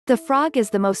The frog is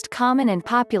the most common and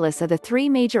populous of the three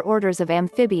major orders of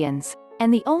amphibians,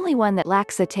 and the only one that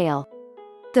lacks a tail.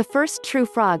 The first true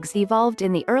frogs evolved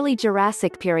in the early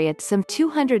Jurassic period some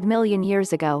 200 million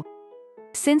years ago.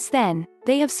 Since then,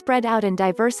 they have spread out and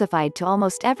diversified to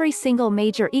almost every single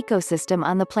major ecosystem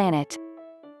on the planet.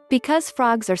 Because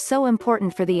frogs are so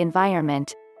important for the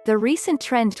environment, the recent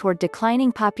trend toward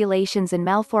declining populations and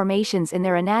malformations in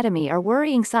their anatomy are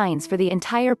worrying signs for the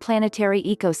entire planetary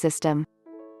ecosystem.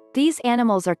 These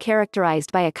animals are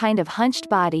characterized by a kind of hunched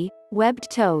body,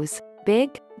 webbed toes,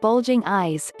 big, bulging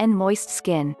eyes, and moist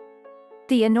skin.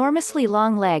 The enormously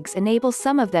long legs enable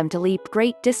some of them to leap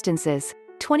great distances,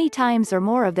 20 times or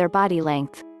more of their body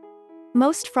length.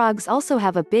 Most frogs also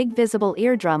have a big visible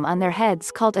eardrum on their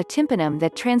heads called a tympanum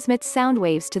that transmits sound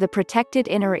waves to the protected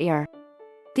inner ear.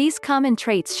 These common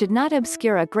traits should not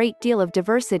obscure a great deal of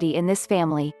diversity in this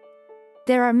family.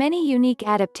 There are many unique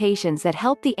adaptations that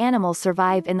help the animal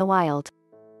survive in the wild.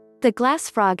 The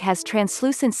glass frog has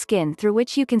translucent skin through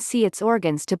which you can see its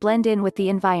organs to blend in with the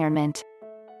environment.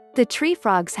 The tree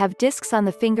frogs have discs on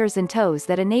the fingers and toes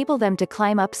that enable them to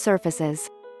climb up surfaces.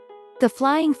 The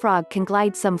flying frog can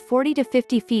glide some 40 to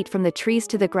 50 feet from the trees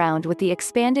to the ground with the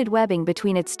expanded webbing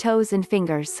between its toes and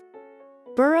fingers.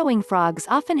 Burrowing frogs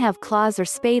often have claws or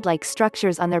spade-like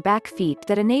structures on their back feet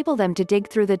that enable them to dig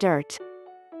through the dirt.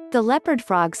 The leopard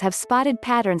frogs have spotted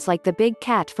patterns like the big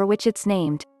cat for which it's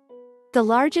named. The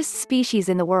largest species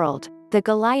in the world, the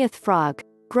Goliath frog,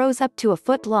 grows up to a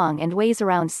foot long and weighs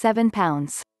around 7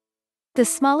 pounds. The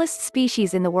smallest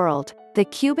species in the world, the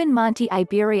Cuban Monte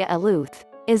Iberia aleuth,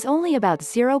 is only about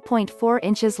 0.4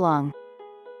 inches long.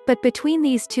 But between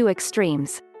these two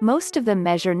extremes, most of them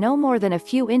measure no more than a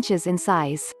few inches in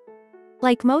size.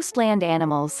 Like most land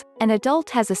animals, an adult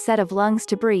has a set of lungs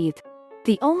to breathe.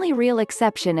 The only real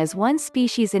exception is one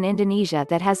species in Indonesia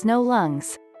that has no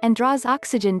lungs, and draws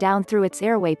oxygen down through its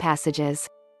airway passages.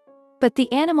 But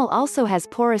the animal also has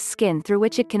porous skin through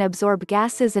which it can absorb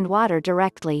gases and water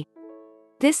directly.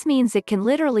 This means it can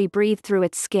literally breathe through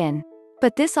its skin.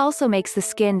 But this also makes the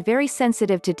skin very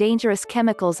sensitive to dangerous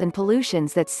chemicals and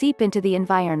pollutions that seep into the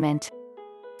environment.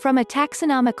 From a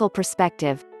taxonomical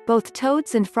perspective, both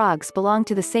toads and frogs belong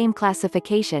to the same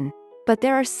classification, but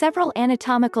there are several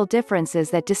anatomical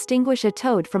differences that distinguish a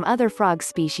toad from other frog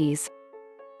species.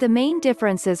 The main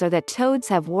differences are that toads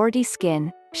have warty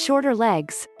skin, shorter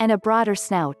legs, and a broader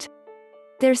snout.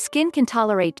 Their skin can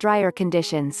tolerate drier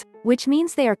conditions, which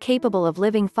means they are capable of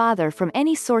living farther from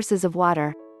any sources of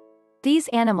water. These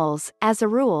animals, as a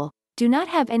rule, do not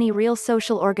have any real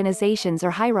social organizations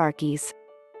or hierarchies.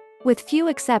 With few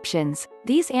exceptions,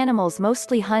 these animals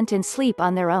mostly hunt and sleep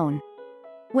on their own.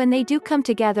 When they do come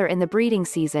together in the breeding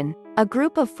season, a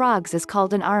group of frogs is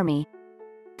called an army.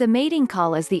 The mating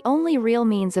call is the only real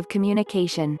means of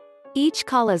communication. Each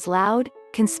call is loud,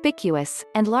 conspicuous,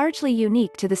 and largely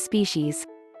unique to the species.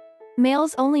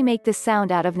 Males only make this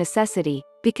sound out of necessity,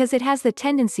 because it has the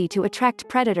tendency to attract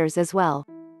predators as well.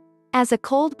 As a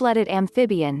cold-blooded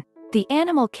amphibian, the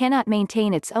animal cannot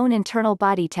maintain its own internal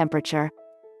body temperature.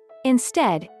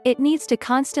 Instead, it needs to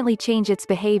constantly change its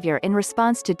behavior in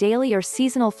response to daily or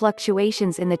seasonal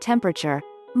fluctuations in the temperature,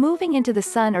 moving into the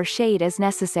sun or shade as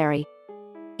necessary.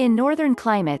 In northern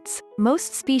climates,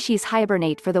 most species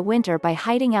hibernate for the winter by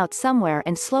hiding out somewhere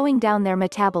and slowing down their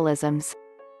metabolisms.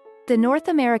 The North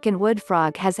American wood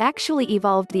frog has actually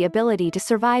evolved the ability to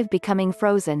survive becoming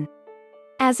frozen.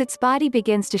 As its body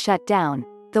begins to shut down,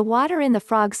 the water in the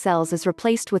frog cells is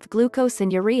replaced with glucose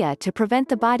and urea to prevent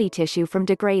the body tissue from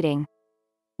degrading.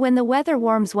 When the weather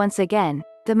warms once again,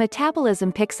 the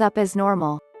metabolism picks up as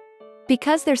normal.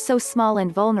 Because they're so small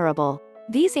and vulnerable,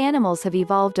 these animals have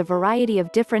evolved a variety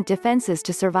of different defenses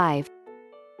to survive.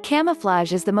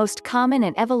 Camouflage is the most common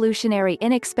and evolutionary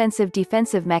inexpensive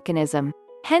defensive mechanism,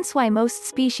 hence why most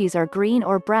species are green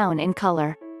or brown in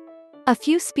color. A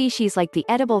few species like the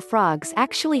edible frogs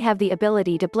actually have the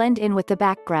ability to blend in with the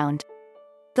background.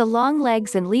 The long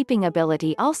legs and leaping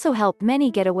ability also help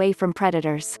many get away from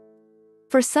predators.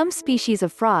 For some species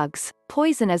of frogs,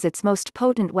 poison is its most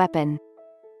potent weapon.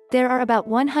 There are about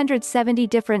 170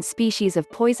 different species of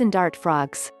poison dart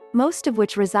frogs, most of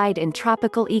which reside in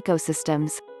tropical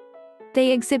ecosystems.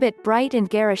 They exhibit bright and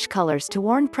garish colors to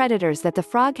warn predators that the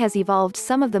frog has evolved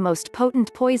some of the most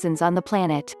potent poisons on the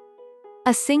planet.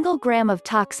 A single gram of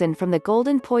toxin from the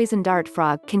golden poison dart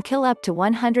frog can kill up to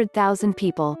 100,000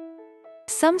 people.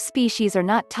 Some species are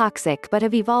not toxic but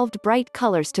have evolved bright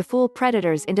colors to fool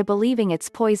predators into believing it's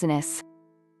poisonous.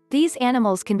 These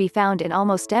animals can be found in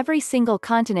almost every single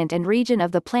continent and region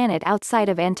of the planet outside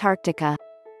of Antarctica.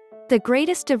 The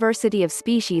greatest diversity of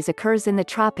species occurs in the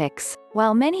tropics,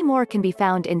 while many more can be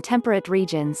found in temperate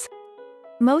regions.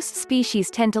 Most species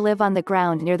tend to live on the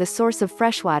ground near the source of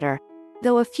freshwater,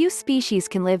 though a few species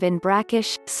can live in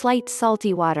brackish, slight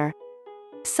salty water.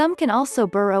 Some can also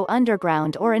burrow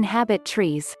underground or inhabit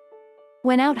trees.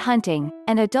 When out hunting,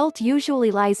 an adult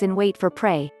usually lies in wait for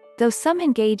prey, though some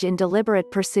engage in deliberate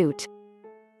pursuit.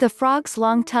 The frog's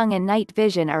long tongue and night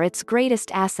vision are its greatest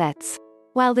assets.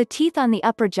 While the teeth on the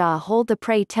upper jaw hold the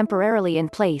prey temporarily in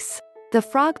place, the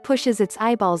frog pushes its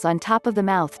eyeballs on top of the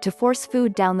mouth to force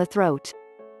food down the throat.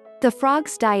 The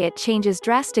frog's diet changes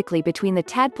drastically between the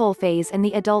tadpole phase and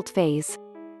the adult phase.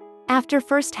 After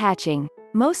first hatching,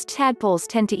 most tadpoles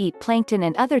tend to eat plankton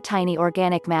and other tiny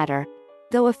organic matter,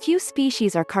 though a few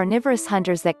species are carnivorous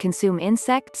hunters that consume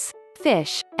insects,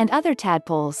 fish, and other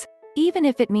tadpoles, even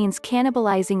if it means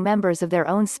cannibalizing members of their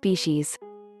own species.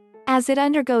 As it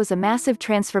undergoes a massive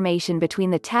transformation between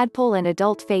the tadpole and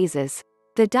adult phases,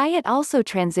 the diet also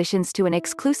transitions to an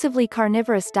exclusively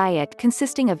carnivorous diet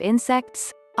consisting of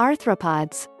insects,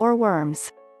 arthropods, or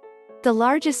worms. The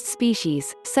largest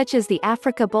species, such as the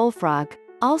Africa bullfrog,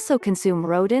 also consume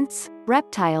rodents,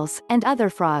 reptiles, and other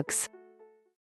frogs.